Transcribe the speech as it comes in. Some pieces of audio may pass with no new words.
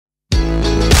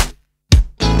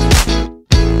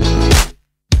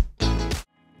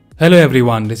Hello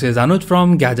everyone, this is Anuj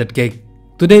from Gadget Kick.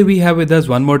 Today we have with us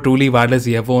one more truly wireless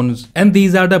earphones, and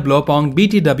these are the Blaupunkt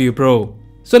BTW Pro.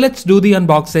 So let's do the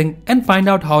unboxing and find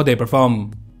out how they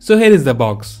perform. So here is the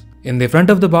box. In the front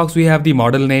of the box we have the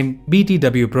model name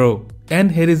BTW Pro,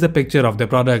 and here is the picture of the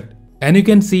product. And you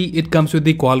can see it comes with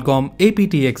the Qualcomm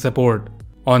aptX support.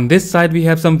 On this side we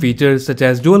have some features such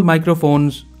as dual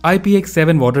microphones,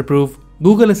 IPX7 waterproof,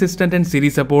 Google Assistant and Siri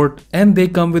support, and they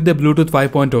come with the Bluetooth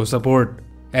 5.0 support.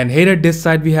 And here at this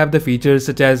side we have the features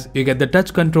such as you get the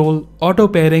touch control, auto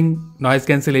pairing, noise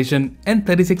cancellation and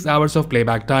 36 hours of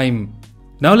playback time.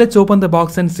 Now let's open the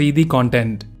box and see the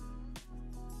content.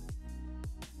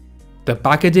 The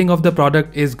packaging of the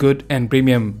product is good and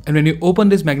premium, and when you open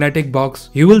this magnetic box,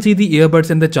 you will see the earbuds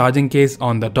and the charging case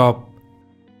on the top.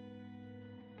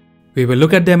 We will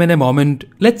look at them in a moment.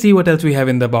 Let's see what else we have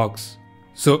in the box.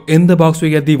 So in the box we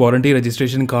get the warranty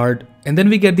registration card, and then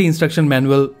we get the instruction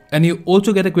manual, and you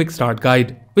also get a quick start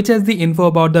guide which has the info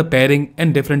about the pairing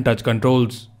and different touch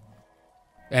controls.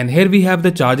 And here we have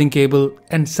the charging cable,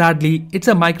 and sadly it's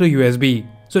a micro USB,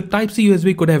 so Type-C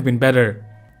USB could have been better.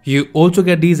 You also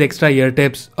get these extra ear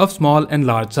tips of small and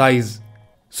large size.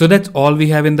 So that's all we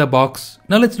have in the box.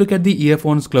 Now let's look at the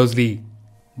earphones closely.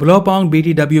 Blaupunkt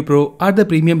BTW Pro are the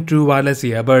premium true wireless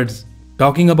earbuds.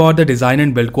 Talking about the design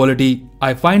and build quality,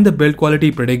 I find the build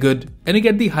quality pretty good, and you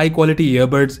get the high quality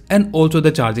earbuds and also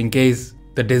the charging case.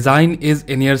 The design is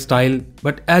in-ear style,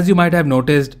 but as you might have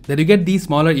noticed that you get these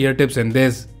smaller ear tips in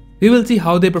this. We will see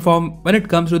how they perform when it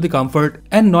comes to the comfort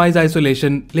and noise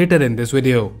isolation later in this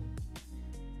video.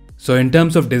 So in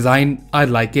terms of design, I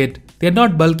like it. They are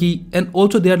not bulky and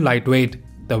also they are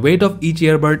lightweight. The weight of each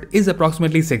earbud is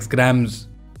approximately 6 grams.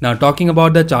 Now talking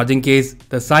about the charging case,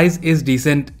 the size is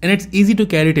decent and it's easy to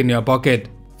carry it in your pocket.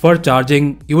 For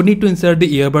charging, you would need to insert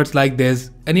the earbuds like this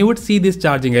and you would see this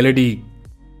charging LED.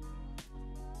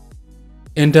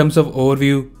 In terms of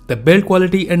overview, the build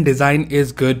quality and design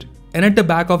is good, and at the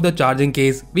back of the charging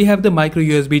case, we have the micro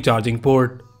USB charging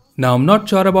port. Now I'm not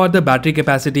sure about the battery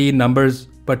capacity in numbers,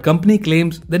 but company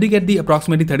claims that you get the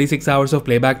approximately 36 hours of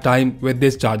playback time with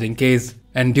this charging case.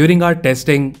 And during our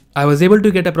testing, I was able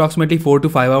to get approximately 4 to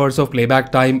 5 hours of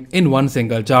playback time in one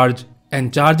single charge,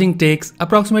 and charging takes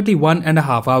approximately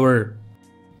 1.5 hours.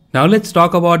 Now let's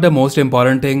talk about the most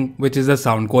important thing, which is the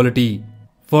sound quality.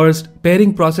 First,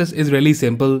 pairing process is really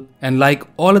simple, and like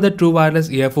all other true wireless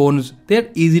earphones, they are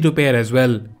easy to pair as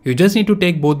well. You just need to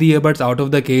take both the earbuds out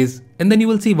of the case and then you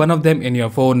will see one of them in your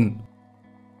phone.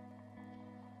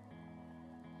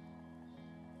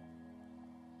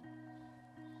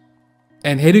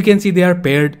 And here you can see they are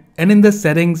paired, and in the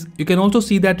settings you can also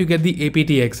see that you get the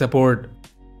aptX support.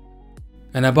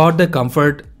 And about the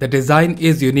comfort, the design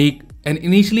is unique, and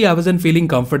initially I wasn't feeling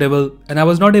comfortable and I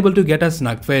was not able to get a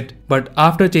snug fit, but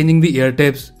after changing the ear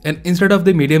tips and instead of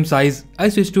the medium size, I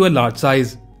switched to a large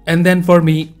size. And then for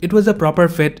me, it was a proper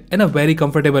fit and a very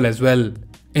comfortable as well.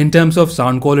 In terms of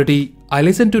sound quality, I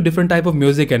listened to different type of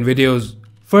music and videos.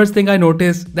 First thing I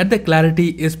noticed that the clarity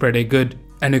is pretty good,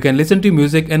 and you can listen to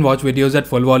music and watch videos at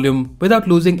full volume without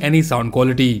losing any sound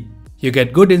quality. You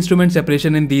get good instrument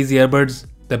separation in these earbuds.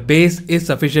 The bass is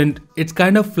sufficient. It's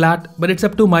kind of flat, but it's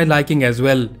up to my liking as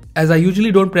well, as I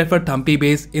usually don't prefer thumpy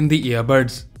bass in the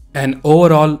earbuds. And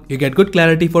overall, you get good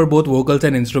clarity for both vocals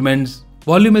and instruments.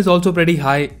 Volume is also pretty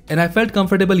high, and I felt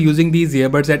comfortable using these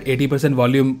earbuds at 80%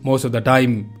 volume most of the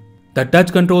time. The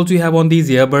touch controls you have on these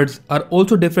earbuds are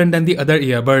also different than the other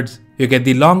earbuds. You get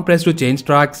the long press to change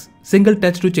tracks, single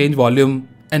touch to change volume,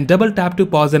 and double tap to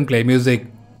pause and play music.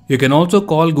 You can also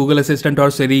call Google Assistant or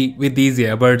Siri with these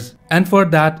earbuds, and for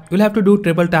that you'll have to do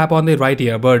triple tap on the right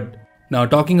earbud. Now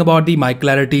talking about the mic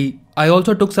clarity, I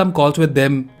also took some calls with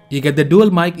them. You get the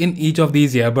dual mic in each of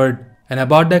these earbuds. And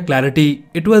about the clarity,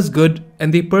 it was good,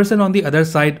 and the person on the other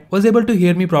side was able to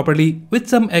hear me properly with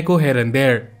some echo here and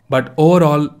there. But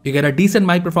overall, you get a decent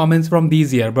mic performance from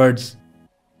these earbuds.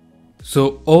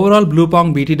 So overall,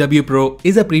 Blaupunkt BTW Pro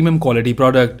is a premium quality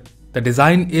product. The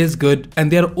design is good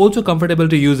and they are also comfortable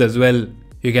to use as well.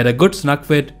 You get a good snug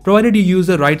fit provided you use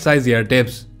the right size ear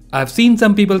tips. I've seen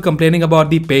some people complaining about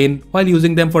the pain while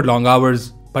using them for long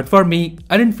hours, but for me,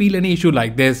 I didn't feel any issue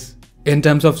like this. In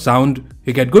terms of sound,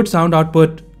 you get good sound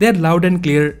output, they are loud and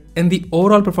clear, and the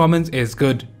overall performance is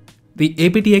good. The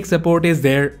aptX support is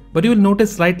there, but you will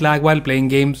notice slight lag while playing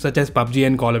games such as PUBG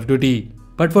and Call of Duty.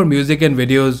 But for music and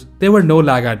videos, there were no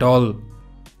lag at all.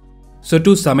 So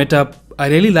to sum it up, I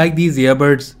really like these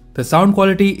earbuds. The sound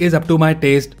quality is up to my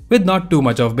taste with not too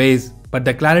much of bass, but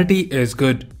the clarity is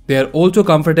good. They are also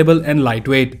comfortable and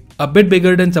lightweight, a bit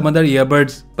bigger than some other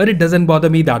earbuds, but it doesn't bother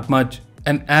me that much.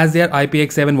 and as they are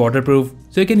IPX7 waterproof,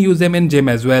 so you can use them in gym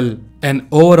as well. And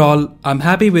overall, I'm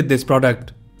happy with this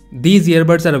product. These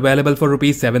earbuds are available for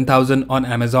Rs 7,000 on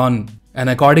Amazon, and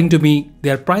according to me, they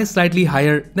are priced slightly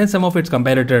higher than some of its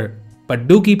competitor. But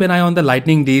do keep an eye on the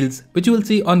lightning deals which you will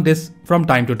see on this from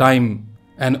time to time.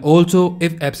 And also,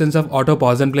 if absence of auto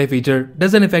pause and play feature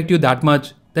doesn't affect you that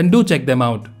much, then do check them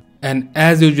out. And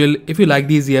as usual, if you like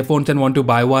these earphones and want to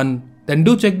buy one, then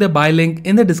do check the buy link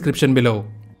in the description below.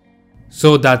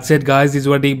 So that's it guys, these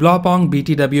were the Blaupunkt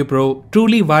BTW Pro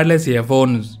truly wireless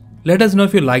earphones. Let us know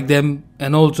if you like them,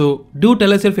 and also do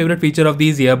tell us your favorite feature of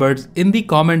these earbuds in the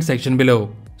comment section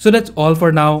below. So that's all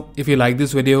for now. If you like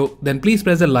this video, then please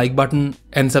press the like button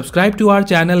and subscribe to our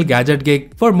channel Gadget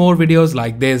Geek for more videos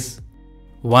like this.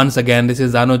 Once again, this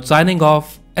is Anuj signing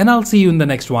off, and I'll see you in the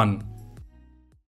next one.